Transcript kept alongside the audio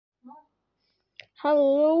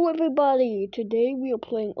Hello everybody, today we are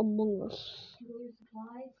playing Among Us.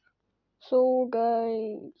 So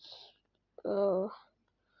guys, we're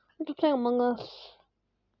just playing Among Us.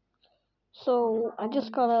 So I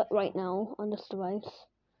just got it right now on this device.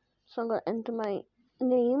 So I'm gonna enter my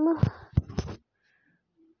name.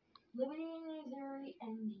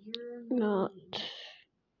 Not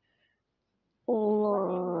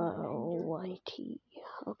Laura YT.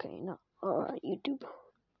 Okay, not YouTube.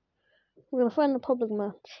 We're gonna find the public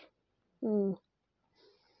match.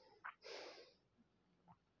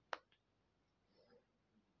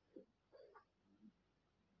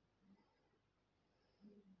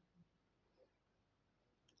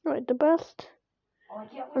 Right, the best.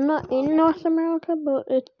 I'm not in North America, but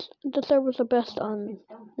the servers are best on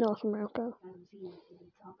North America.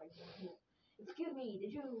 Excuse me,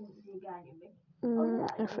 did you see a guy named Mick?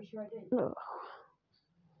 Sure I did. No.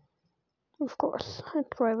 Of course, it's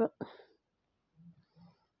private.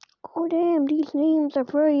 Oh damn, these names are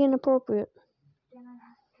very inappropriate.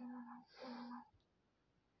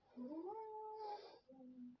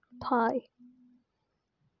 Pie.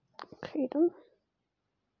 Okay then.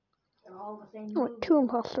 They're all the same. Oh, 2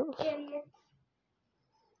 imposters. Idiots.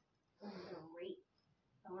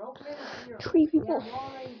 3 people.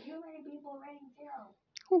 Too many people rating 0.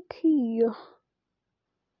 Okay.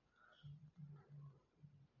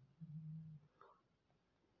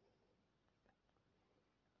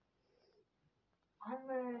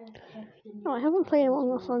 No, I haven't played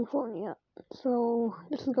Among Us on phone yet, so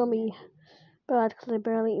this is gonna be bad because I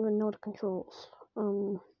barely even know the controls.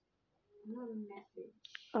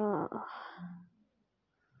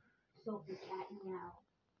 Sophie Cat Meow.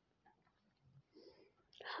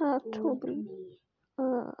 Toby. I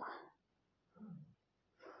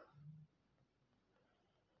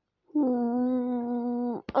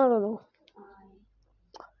don't know.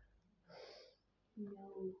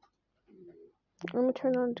 Let me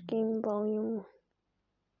turn on the game volume.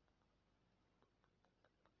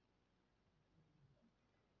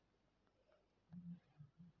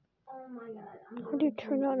 Oh my god. How do you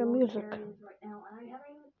turn on the music? Right now,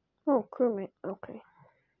 oh, crewmate. Okay.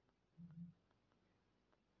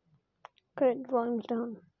 Okay, the volume's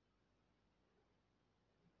down.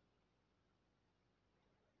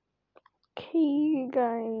 Okay,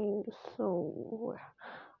 guys. So,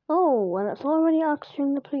 oh, and it's already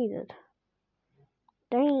oxygen depleted.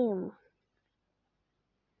 Damn.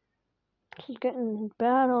 This is getting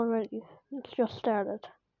bad already. It's just started.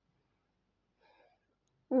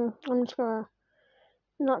 I'm just gonna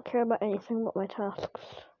not care about anything but my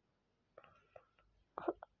tasks.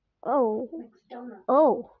 Oh.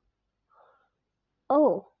 Oh.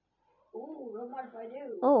 Oh. what if I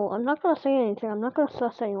do? Oh, I'm not gonna say anything. I'm not gonna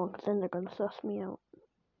suss anyone because then they're gonna suss me out.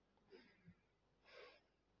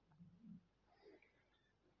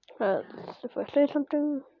 If I say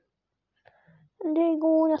something, they're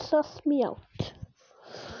gonna suss me out.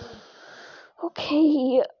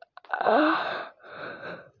 Okay. I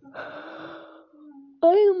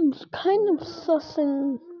am kind of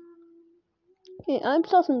sussing. Yeah, I'm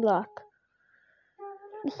sussing Black.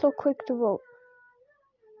 He's so quick to vote.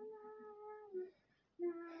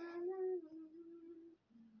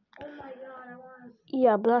 Oh my god, I want to.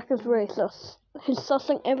 Yeah, Black is very sus. He's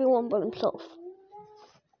sussing everyone but himself.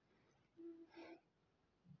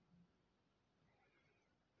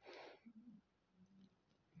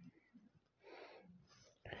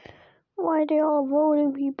 Why are they all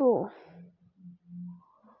voting people?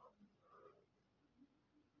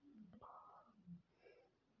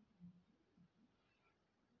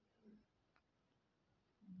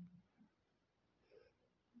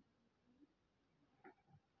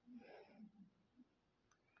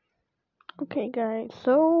 Okay, guys,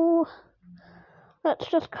 so let's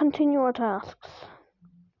just continue our tasks.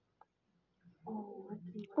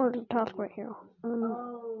 Or the task right here.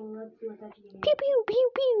 Let's see what's actually. Pew pew pew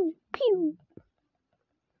pew pew.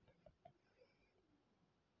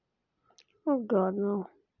 Oh god, no.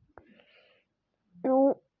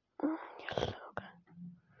 No. Yes, okay.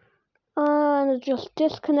 And it just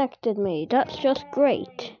disconnected me. That's just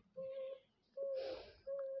great.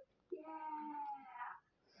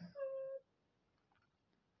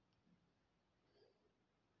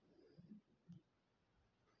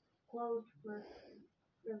 Closed for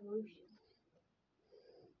revolution.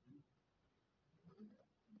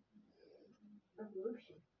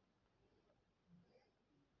 Revolution.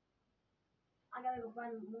 I gotta go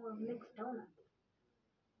find more mixed donuts.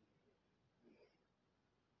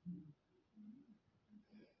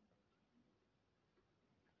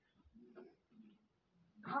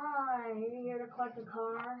 Hi, are you here to collect a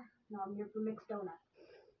car? No, I'm here for mixed donuts.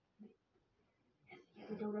 Yes.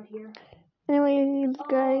 donut here. Anyways,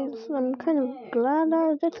 guys, I'm kind of glad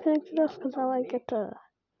I disconnected this because now I get to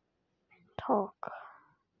talk.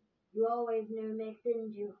 You always knew Nick,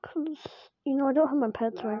 didn't you? Because, you know, I don't have my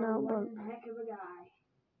pets right now, but One heck of a guy.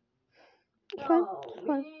 it's fine. No, It's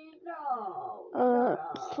fine. no.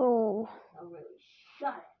 So, No, really,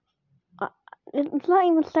 shut it. it's not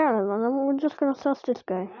even started, and we're just gonna suss this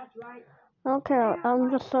guy. That's right. I don't care, I'm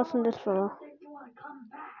just sussing this fella. I think you want to come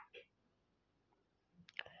back.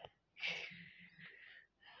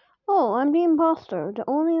 Oh, I'm the imposter, the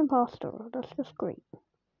only imposter. That's just great.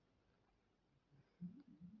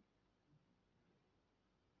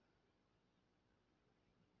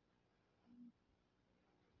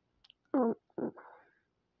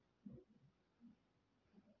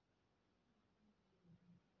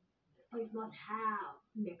 Place must have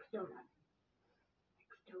Nick's donut.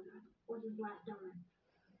 Nick's donut. What's his last donut?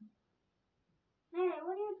 Hey,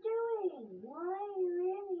 what are you doing? Why are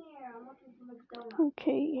you in here? I'm looking for Nick's donut.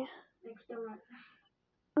 Okay. Nick's donut.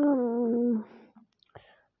 I'm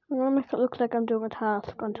gonna make it look like I'm doing a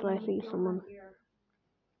task until I see someone.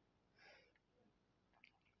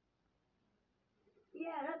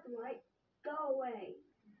 Yeah, that's right. Go away.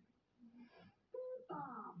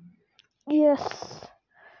 Yes,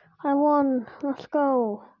 I won. Let's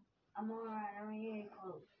go. I'm alright. I'm getting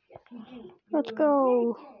close. Yes, you do. Let's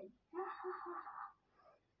go.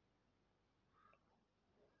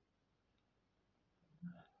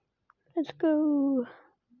 Let's go.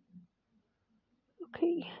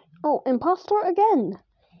 Okay. Oh, imposter again.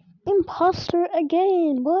 Imposter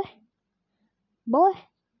again, boy. Boy.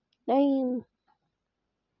 Damn.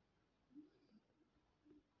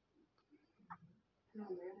 No,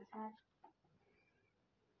 where this hat?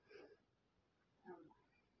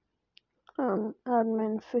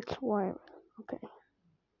 Admin fix wire. Okay.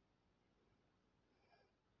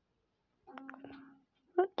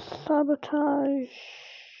 Let's sabotage.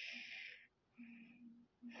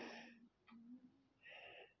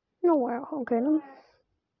 Nowhere. Okay, then.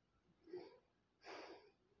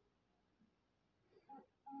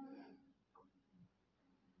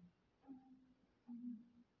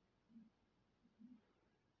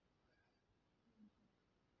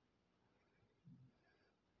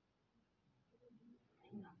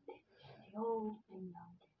 The old thing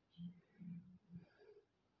now.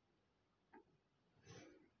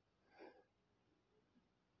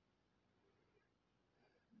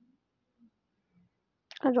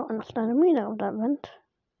 I don't understand the meaning of that meant.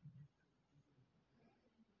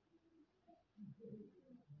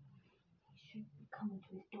 He should be coming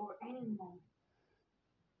to his door any moment.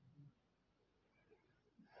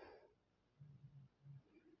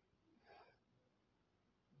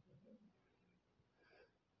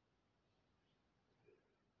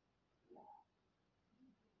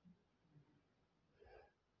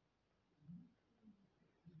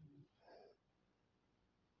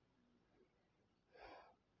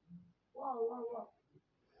 Whoa.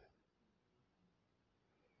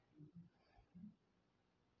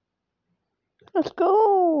 Let's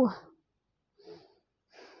go.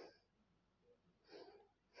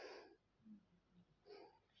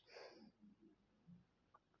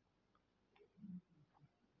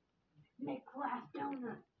 Nick last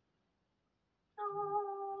donut.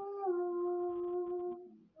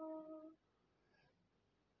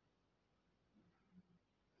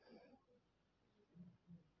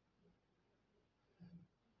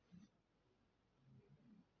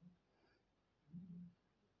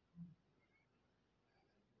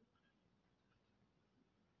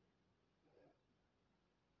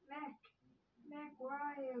 Nick, where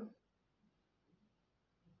are you?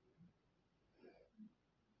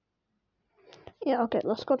 Yeah, okay,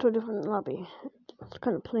 let's go to a different lobby. It's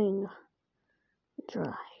kind of plain,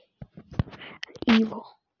 dry, evil.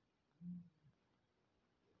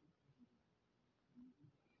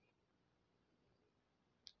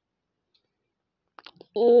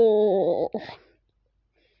 Oh.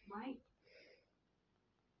 Mike?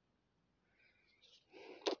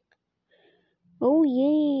 Oh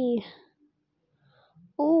yeah.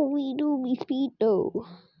 Oh, we do be speed though.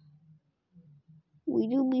 We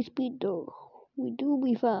do be speed though. We do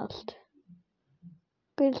be fast.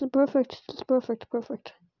 Okay, it's perfect. It's perfect.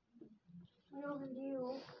 Perfect. What happened to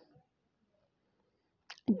you?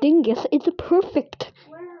 Dingus, it's perfect.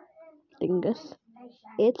 Where is Dingus, station?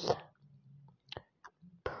 it's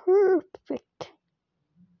perfect.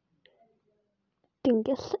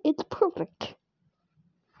 Dingus, it's perfect.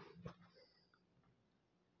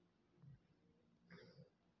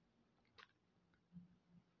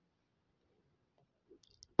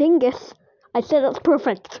 Dingus, I said it's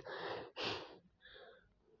perfect.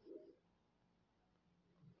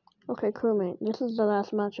 Okay, crewmate, this is the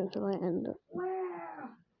last match until I end it.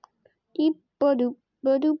 Where? Deep ba doop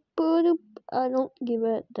ba doop ba doop. I don't give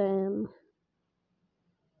a damn.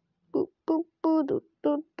 Boop boop ba doop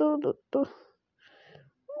doop doop doop doop.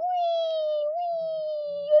 Wee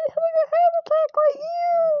wee! I have a heart attack right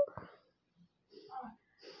here.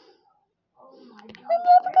 Oh my god. I'm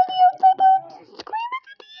laughing at the outside. I'm screaming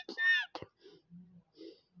at the inside.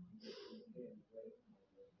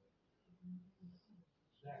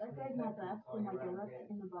 That guy's not back for my donuts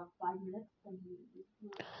in about 5 minutes. Then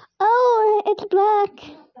Oh, it's black.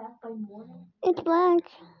 he's not back by morning. It's black.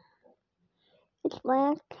 It's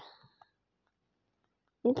black.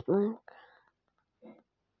 It's black.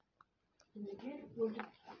 And the kid will just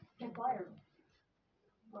get fired.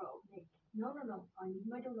 Bro, Nick. No. I need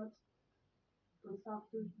my donuts. Police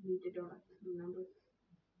officers need the donuts. Remember?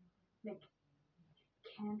 Nick.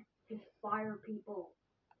 Can't just fire people.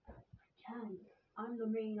 I can. I'm the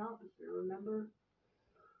main officer, remember?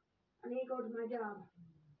 I need to go to my job.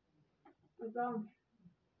 I'm gone.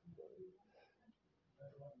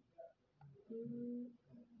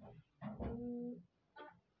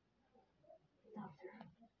 Doctor,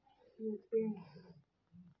 you experience.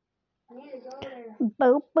 I need to go there.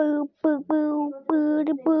 Boo boo boo boo boo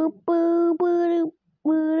boo boo boo boo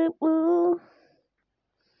boo boo.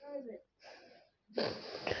 Where is it?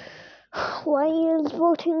 Why is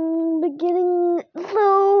voting beginning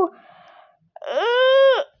so?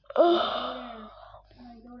 Go there.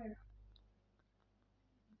 Alright, go there.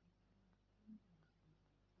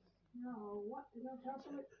 No, what? You don't tell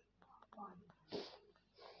someone? Fine.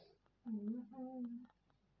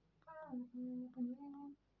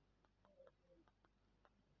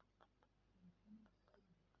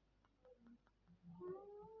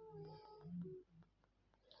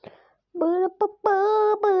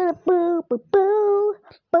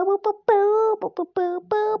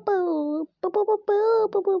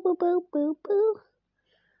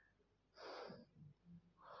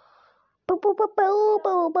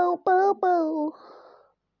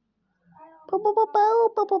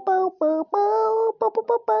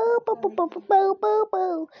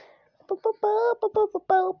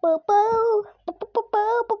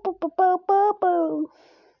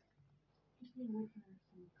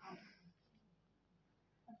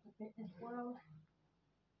 That's the fitness world.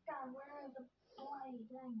 God, where is the bloody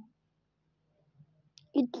thing?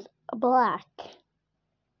 It's black.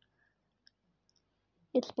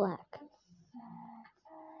 It's black.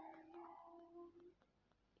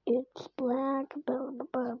 It's black.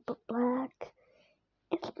 Black.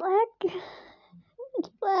 It's black. It's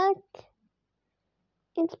black.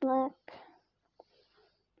 It's black.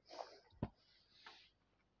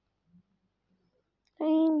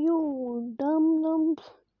 Damn you,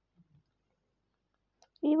 dum-dums.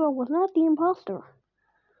 Eva was not the imposter.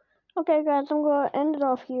 Okay, guys, I'm gonna end it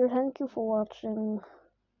off here. Thank you for watching.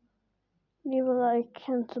 Leave a like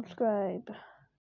and subscribe.